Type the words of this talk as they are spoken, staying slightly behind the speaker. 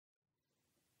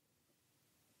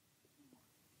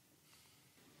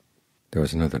There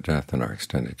was another death in our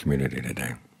extended community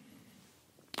today.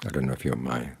 I don't know if you and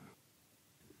one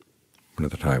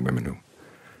of the Thai women who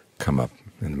come up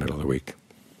in the middle of the week.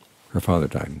 Her father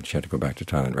died, and she had to go back to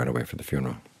Thailand right away for the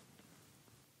funeral.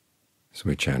 So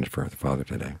we chanted for her father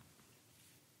today.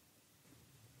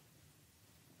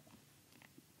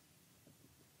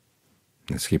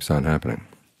 This keeps on happening.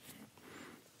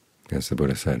 As the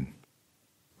Buddha said,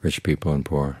 rich people and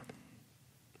poor,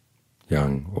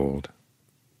 young, old,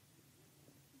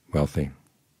 wealthy,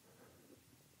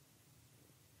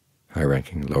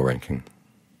 high-ranking, low-ranking,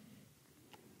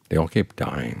 they all keep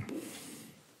dying.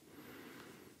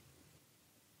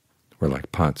 We're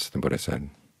like pots, the Buddha said.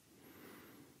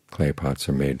 Clay pots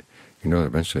are made. You know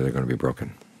eventually they're going to be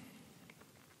broken.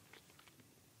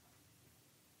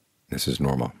 This is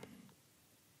normal.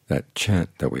 That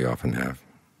chant that we often have,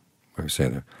 where we say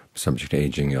the subject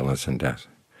aging, illness, and death,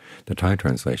 the Thai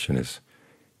translation is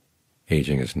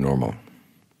aging is normal,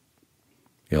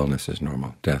 illness is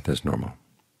normal, death is normal.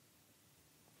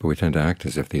 But we tend to act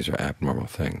as if these are abnormal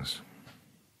things,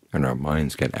 and our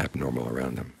minds get abnormal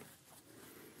around them.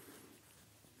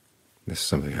 This is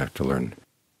something we have to learn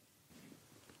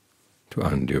to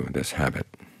undo, this habit.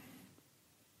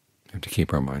 We have to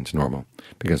keep our minds normal,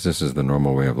 because this is the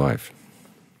normal way of life.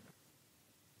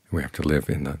 We have to live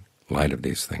in the light of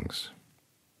these things,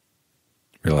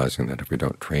 realizing that if we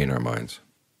don't train our minds,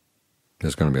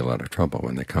 there's going to be a lot of trouble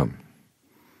when they come.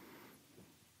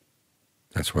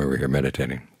 That's why we're here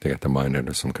meditating, to get the mind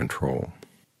under some control.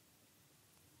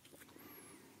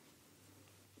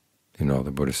 You know,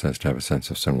 the Buddha says to have a sense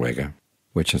of samvega,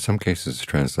 which in some cases is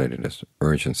translated as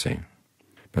urgency,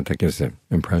 but that gives the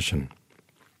impression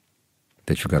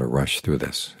that you've got to rush through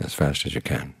this as fast as you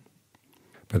can.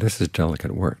 But this is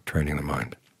delicate work, training the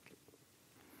mind.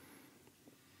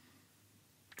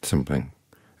 Something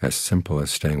as simple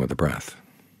as staying with the breath.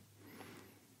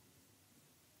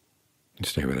 You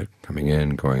stay with it, coming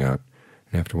in, going out,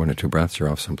 and after one or two breaths you're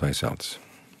off someplace else.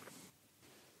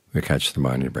 We catch the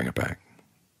mind and bring it back.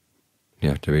 You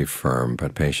have to be firm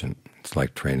but patient. It's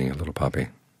like training a little puppy.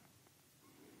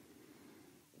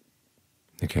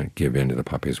 You can't give in to the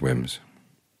puppy's whims.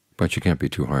 But you can't be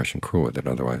too harsh and cruel with it,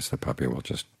 otherwise the puppy will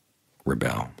just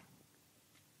rebel.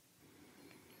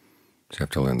 So you have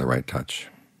to learn the right touch.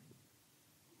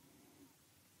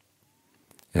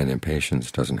 And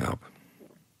impatience doesn't help.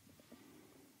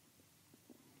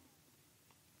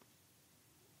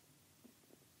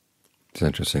 It's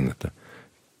interesting that the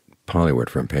Pali word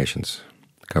for impatience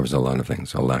covers a lot of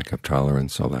things: a lack of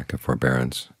tolerance, a lack of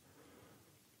forbearance,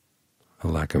 a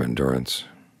lack of endurance.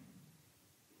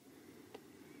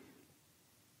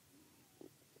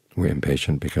 We're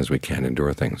impatient because we can't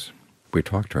endure things. We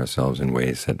talk to ourselves in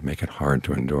ways that make it hard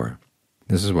to endure.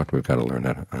 This is what we've got to learn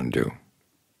how to undo.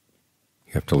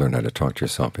 You have to learn how to talk to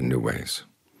yourself in new ways.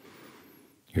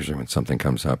 Usually when something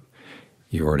comes up,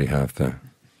 you already have the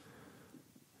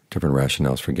different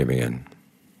rationales for giving in.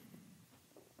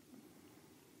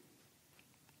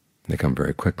 They come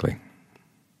very quickly.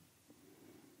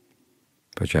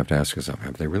 But you have to ask yourself,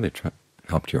 have they really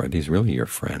helped you? Are these really your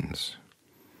friends?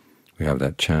 We have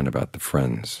that chant about the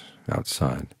friends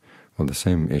outside. Well, the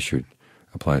same issue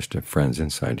applies to friends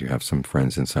inside. You have some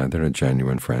friends inside that are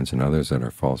genuine friends and others that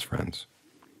are false friends.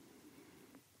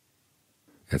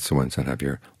 It's the ones that have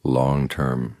your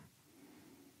long-term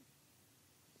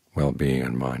well-being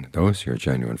in mind. Those are your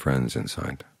genuine friends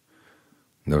inside.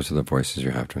 Those are the voices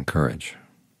you have to encourage.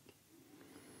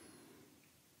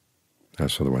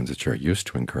 As for the ones that you're used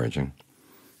to encouraging,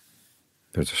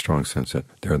 there's a strong sense that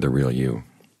they're the real you.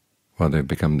 Well, they've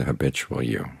become the habitual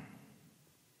you.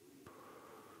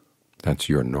 That's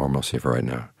your normalcy for right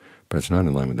now, but it's not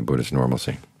in line with the Buddha's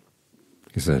normalcy.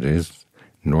 He said it is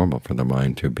normal for the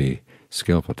mind to be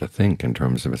skillful, to think in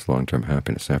terms of its long-term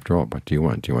happiness. After all, what do you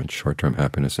want? Do you want short-term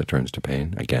happiness that turns to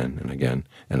pain again and again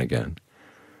and again?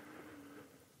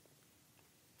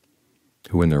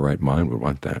 Who in their right mind would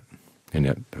want that? And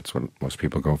yet that's what most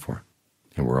people go for.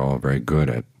 And we're all very good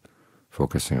at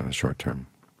focusing on the short term.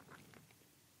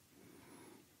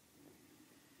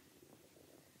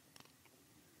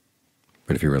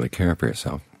 But if you really care for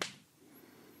yourself,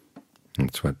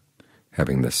 that's what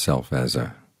having the self as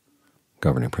a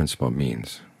governing principle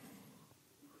means.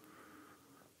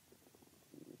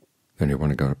 Then you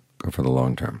want to go for the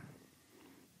long term.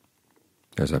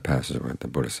 There's that passage where the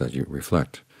Buddha says, you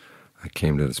reflect, I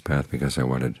came to this path because I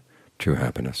wanted true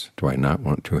happiness. Do I not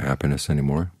want true happiness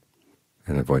anymore?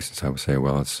 And the voice inside will say,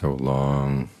 well, it's so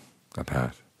long a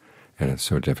path, and it's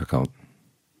so difficult.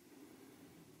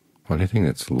 Well, anything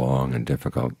that's long and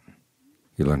difficult,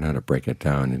 you learn how to break it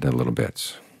down into little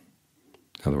bits.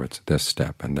 In other words, this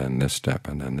step, and then this step,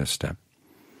 and then this step.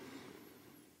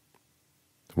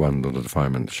 One little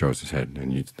defilement shows its head,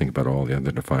 and you think about all the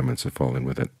other defilements that fall in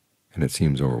with it, and it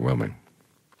seems overwhelming.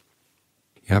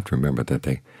 You have to remember that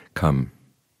they come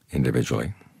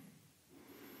individually,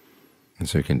 and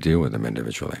so you can deal with them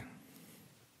individually.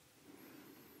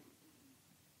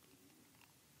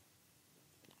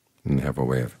 And they have a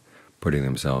way of putting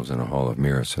themselves in a hall of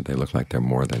mirrors so they look like they're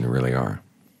more than they really are.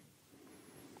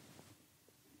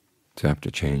 So you have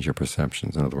to change your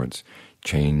perceptions. In other words,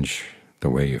 change the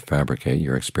way you fabricate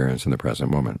your experience in the present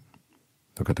moment.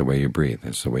 Look at the way you breathe.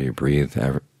 Is the way you breathe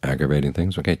aggravating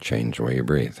things? Okay, change the way you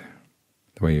breathe.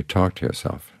 The way you talk to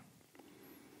yourself.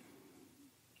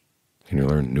 Can you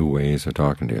learn new ways of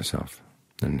talking to yourself?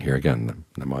 And here again,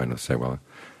 the mind will say, well,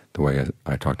 the way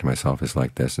I talk to myself is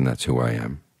like this, and that's who I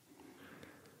am.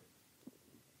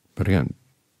 But again,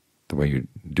 the way you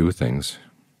do things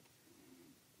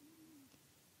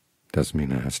doesn't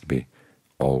mean it has to be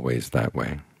always that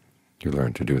way. You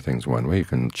learn to do things one way, you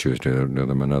can choose to do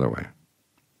them another way.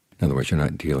 In other words, you're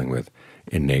not dealing with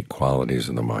innate qualities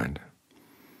of the mind.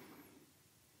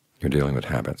 You're dealing with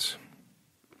habits.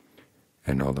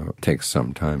 And although it takes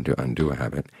some time to undo a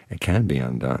habit, it can be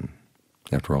undone.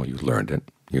 After all, you learned it.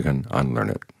 You can unlearn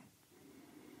it.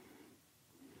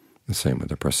 The same with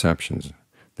the perceptions,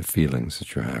 the feelings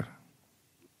that you have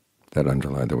that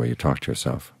underlie the way you talk to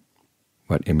yourself.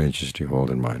 What images do you hold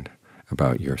in mind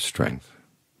about your strength,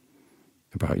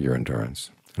 about your endurance,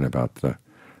 and about the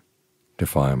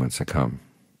defilements that come?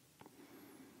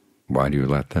 Why do you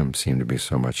let them seem to be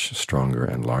so much stronger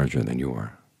and larger than you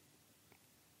are?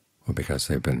 Well, because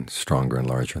they've been stronger and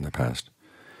larger in the past.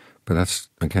 But that's,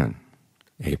 again,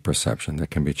 a perception that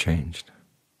can be changed.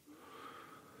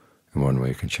 And one way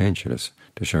you can change it is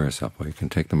to show yourself, well, you can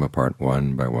take them apart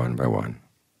one by one by one.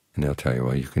 And they'll tell you,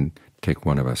 well, you can take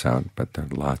one of us out, but there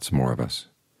are lots more of us.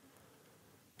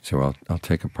 So I'll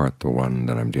take apart the one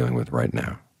that I'm dealing with right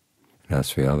now. And as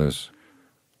for the others,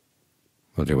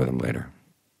 we'll deal with them later.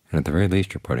 And at the very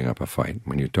least, you're putting up a fight.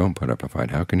 When you don't put up a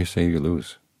fight, how can you say you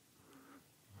lose?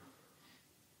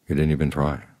 You didn't even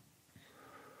try.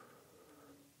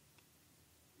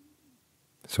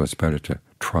 So it's better to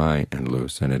try and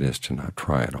lose than it is to not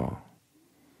try at all.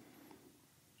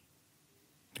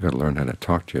 You've got to learn how to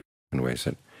talk to you in ways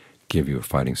that give you a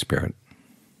fighting spirit.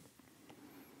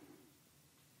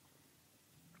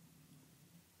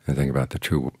 And think about the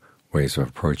two ways of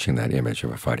approaching that image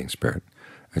of a fighting spirit.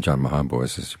 Ajahn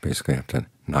Mahabhu's is you basically have to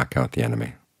knock out the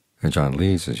enemy. Ajahn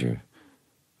Lee's is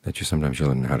that you sometimes you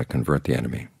learn how to convert the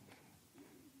enemy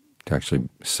to actually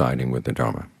siding with the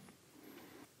Dhamma.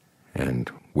 And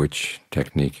which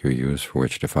technique you use for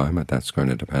which defilement, that's going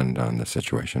to depend on the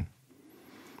situation.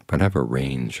 But have a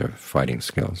range of fighting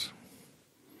skills.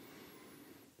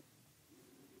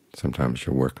 Sometimes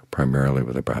you work primarily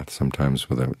with the breath, sometimes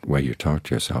with the way you talk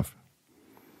to yourself,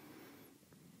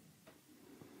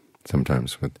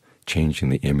 sometimes with changing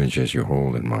the images you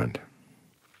hold in mind.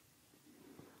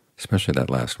 Especially that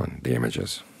last one, the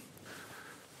images.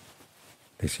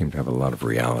 They seem to have a lot of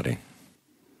reality.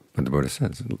 But the Buddha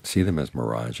says, see them as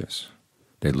mirages.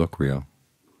 They look real.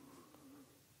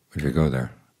 But if you go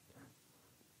there,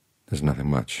 there's nothing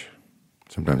much.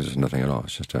 Sometimes there's nothing at all.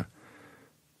 It's just a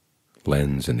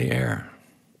lens in the air,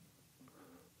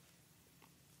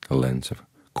 a lens of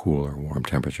cool or warm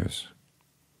temperatures.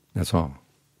 That's all.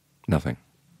 Nothing.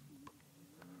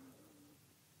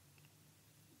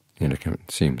 And it can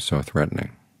seem so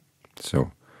threatening,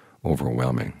 so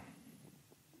overwhelming.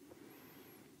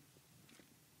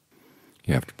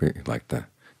 You have to be like the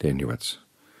Inuits.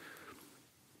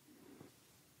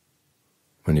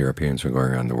 When Europeans were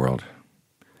going around the world,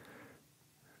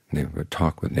 they would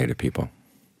talk with native people.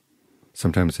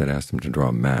 Sometimes they'd ask them to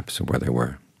draw maps of where they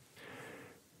were.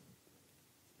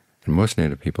 And most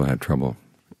native people had trouble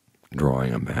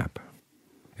drawing a map,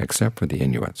 except for the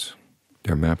Inuits.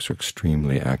 Their maps were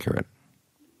extremely accurate.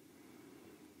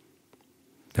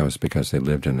 That was because they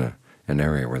lived in an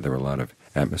area where there were a lot of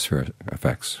atmospheric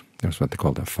effects. There was what they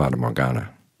called a fata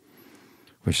morgana,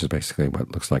 which is basically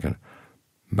what looks like a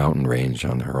mountain range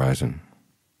on the horizon.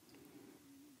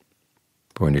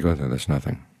 But when you go there, there's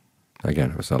nothing.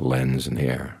 Again, it was a lens in the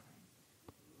air.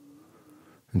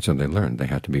 And so they learned they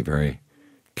had to be very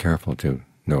careful to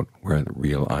note where the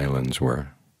real islands were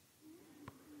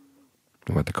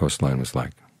and what the coastline was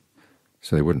like,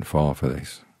 so they wouldn't fall for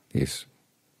these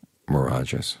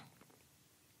mirages.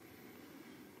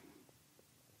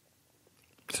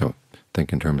 So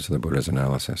think in terms of the Buddha's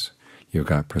analysis. You've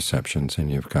got perceptions,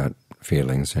 and you've got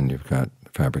feelings, and you've got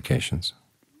fabrications.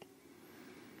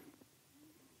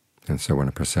 And so when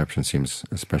a perception seems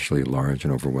especially large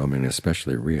and overwhelming,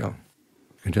 especially real,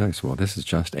 you can tell yourself, well, this is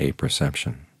just a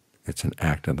perception. It's an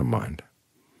act of the mind.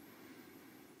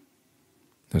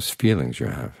 Those feelings you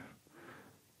have,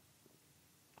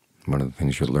 one of the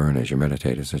things you learn as you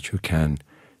meditate is that you can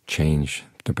change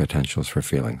the potentials for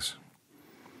feelings.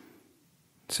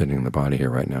 Sitting in the body here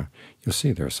right now, you'll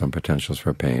see there are some potentials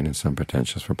for pain and some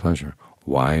potentials for pleasure.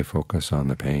 Why focus on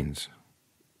the pains?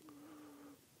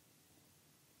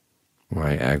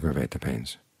 Why aggravate the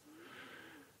pains?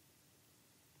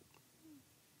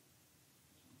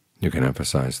 You can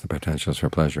emphasize the potentials for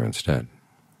pleasure instead.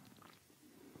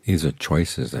 These are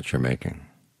choices that you're making.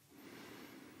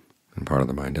 And part of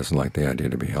the mind doesn't like the idea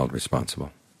to be held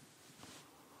responsible.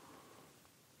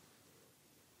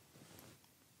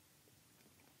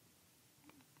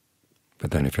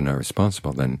 But then if you're not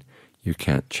responsible, then you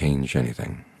can't change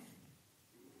anything.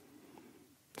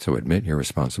 So admit your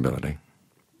responsibility,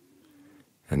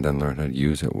 and then learn how to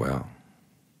use it well.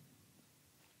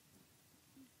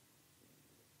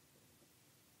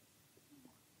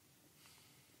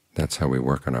 That's how we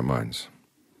work on our minds,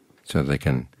 so they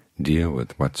can deal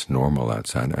with what's normal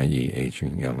outside, i.e.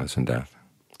 aging, illness, and death,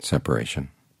 separation.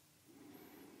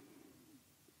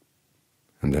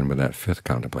 And then with that fifth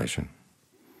contemplation,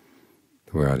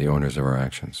 we are the owners of our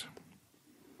actions.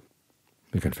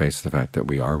 We can face the fact that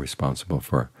we are responsible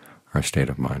for our state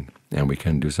of mind, and we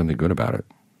can do something good about it.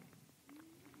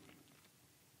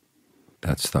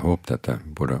 That's the hope that the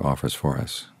Buddha offers for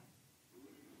us.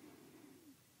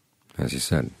 As he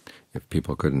said, if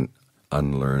people couldn't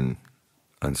unlearn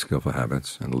unskillful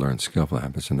habits and learn skillful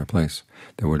habits in their place,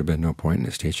 there would have been no point in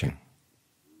his teaching.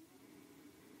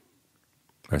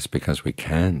 But it's because we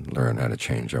can learn how to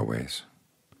change our ways.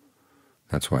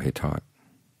 That's why he taught.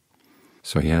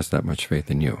 So he has that much faith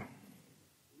in you.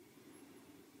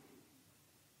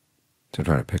 So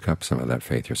try to pick up some of that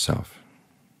faith yourself.